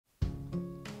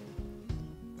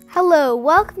Hello,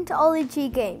 welcome to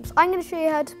OllyG Games. I'm going to show you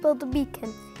how to build a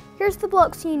beacon. Here's the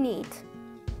blocks you need.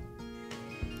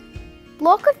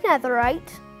 Block of netherite,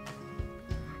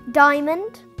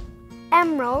 diamond,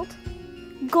 emerald,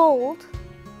 gold,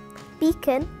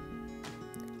 beacon,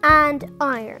 and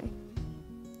iron.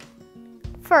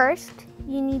 First,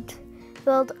 you need to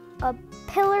build a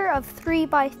pillar of 3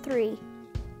 by 3.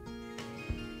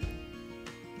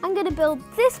 I'm going to build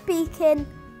this beacon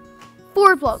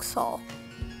 4 blocks tall.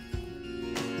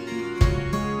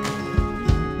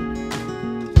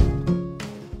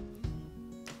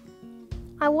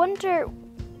 I wonder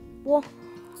what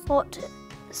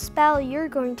spell you're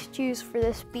going to choose for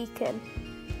this beacon.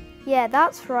 Yeah,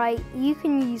 that's right, you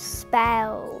can use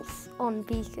spells on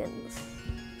beacons,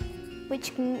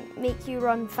 which can make you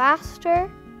run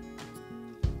faster,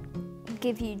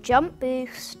 give you jump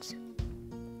boost,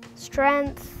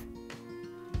 strength,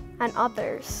 and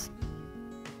others.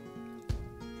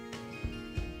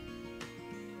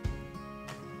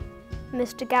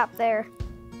 Missed a gap there.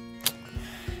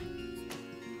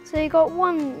 So you got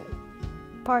one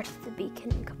part of the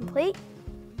beacon complete.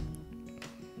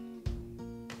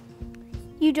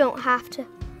 You don't have to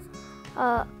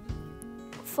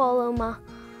follow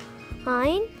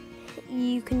mine.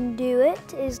 You can do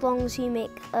it as long as you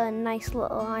make a nice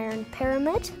little iron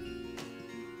pyramid.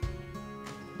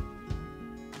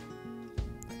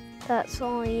 That's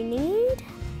all you need.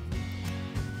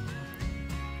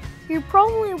 You're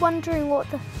probably wondering what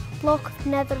the block of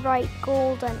netherite,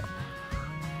 gold, and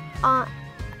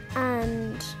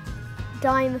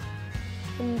diamond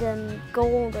and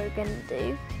gold are going to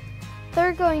do.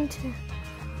 They're going to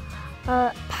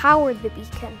power the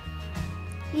beacon,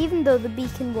 even though the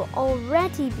beacon will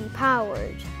already be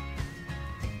powered.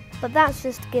 But that's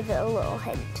just to give it a little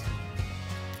hint.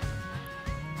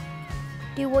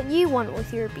 Do what you want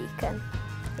with your beacon.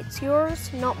 It's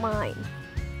yours, not mine.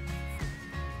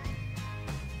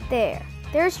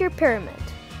 There's your pyramid.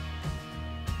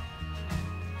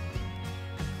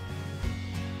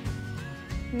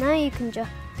 Now you can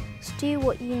just do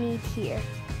what you need here.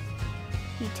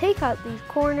 You take out these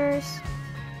corners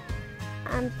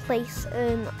and place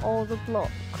in all the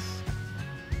blocks.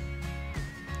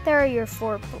 There are your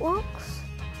 4 blocks.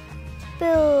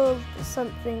 Build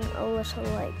something a little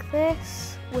like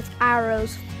this with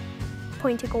arrows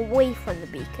pointing away from the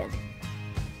beacon.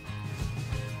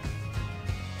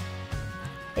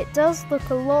 It does look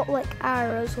a lot like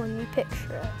arrows when you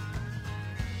picture it.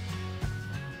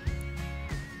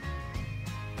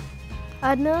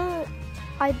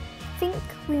 I think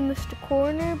we missed a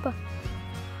corner,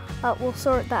 but we'll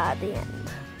sort that at the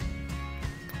end.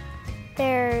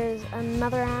 There's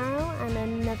another arrow and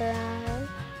another arrow.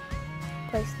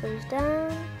 Place those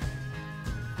down.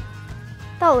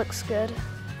 That looks good.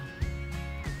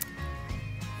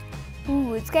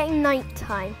 Ooh, it's getting night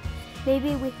time.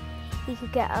 Maybe we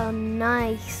could get a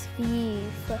nice view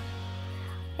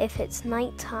if it's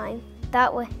night time.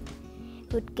 That way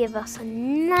would give us a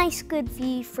nice good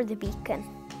view for the beacon.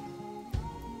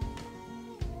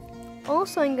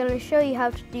 Also, I'm going to show you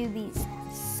how to do these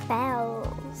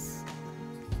spells.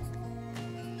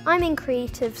 I'm in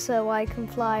creative so I can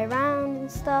fly around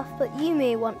and stuff, but you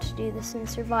may want to do this in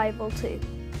survival too.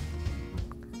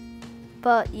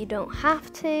 But you don't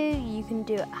have to, you can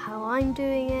do it how I'm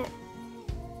doing it.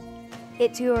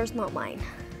 It's yours, not mine.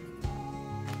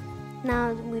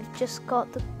 Now we've just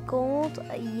got the gold.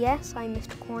 Yes, I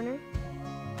missed a corner.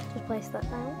 Just place that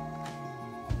down.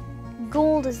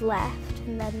 Gold is left,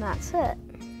 and then that's it.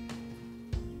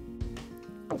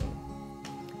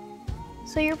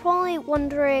 So you're probably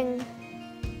wondering,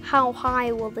 how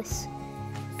high will this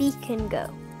beacon go?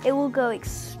 It will go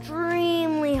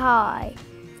extremely high.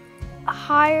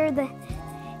 Higher than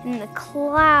in the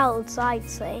clouds, I'd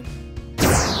say.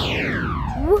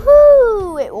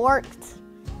 Woohoo! It worked.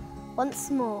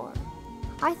 Once more.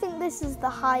 I think this is the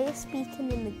highest beacon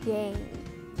in the game.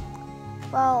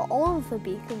 Well, all of the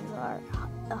beacons are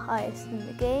the highest in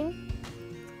the game.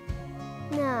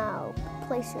 Now,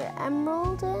 place your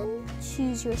emerald in,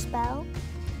 choose your spell.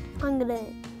 I'm gonna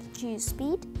choose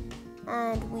speed,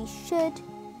 and we should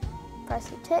press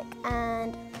a tick,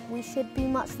 and we should be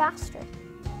much faster.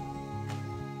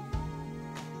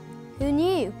 Who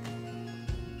knew?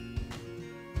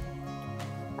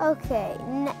 Okay,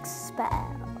 next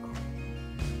spell.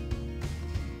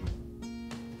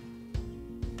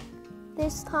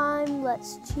 This time,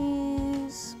 let's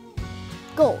choose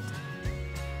gold.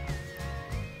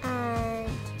 And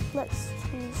let's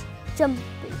choose jump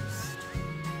boost.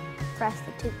 Press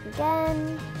the tick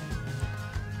again.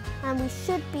 And we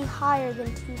should be higher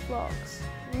than 2 blocks.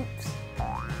 Oops.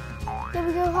 Did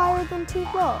we go higher than 2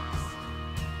 blocks?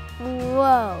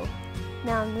 Whoa,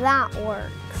 now that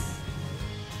works.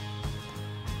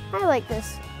 I like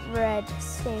this red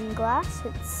stained glass,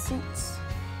 it suits.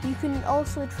 You can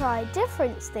also try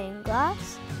different stained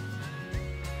glass.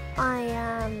 I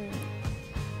am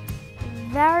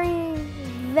very,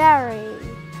 very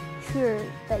sure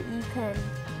that you can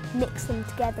mix them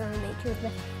together and make your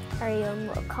very own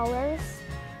little colors.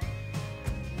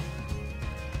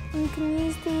 You can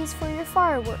use these for your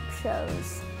fireworks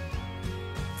shows.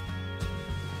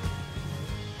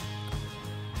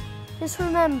 Just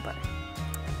remember,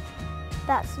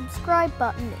 that subscribe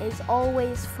button is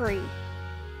always free.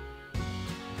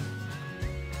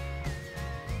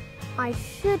 I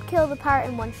should kill the parrot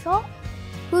in one shot.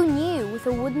 Who knew, with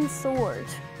a wooden sword?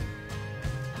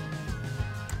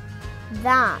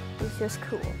 That is just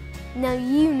cool. Now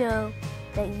you know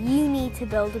that you need to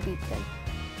build a beacon.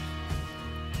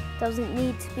 Doesn't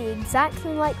need to be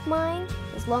exactly like mine,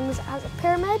 as long as it has a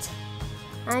pyramid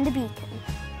and a beacon.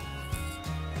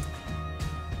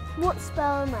 What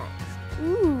spell next?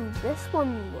 Ooh, this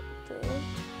one would do.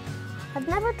 I've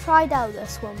never tried out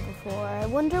this one before. I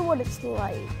wonder what it's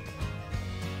like.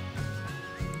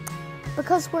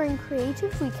 Because we're in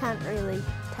creative, we can't really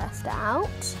test it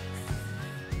out.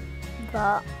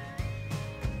 But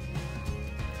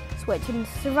switch into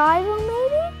survival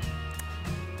maybe?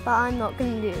 But I'm not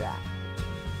going to do that.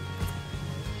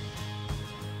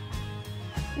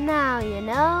 Now you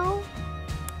know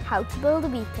how to build a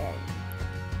beacon.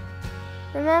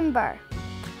 Remember,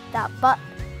 that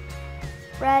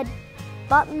red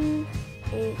button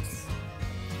is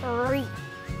free.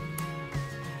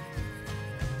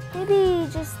 Maybe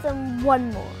just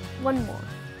one more.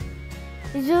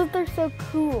 It's just they're so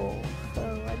cool,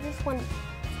 so I just want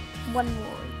one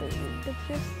more.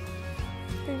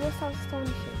 They're just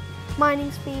astonishing.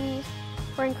 Mining speed,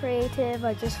 we're in creative,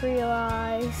 I just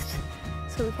realized,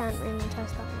 so we can't really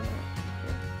test that one out.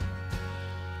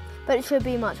 But it should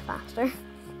be much faster.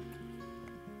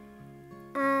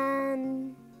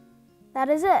 And that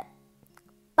is it.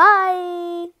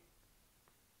 Bye!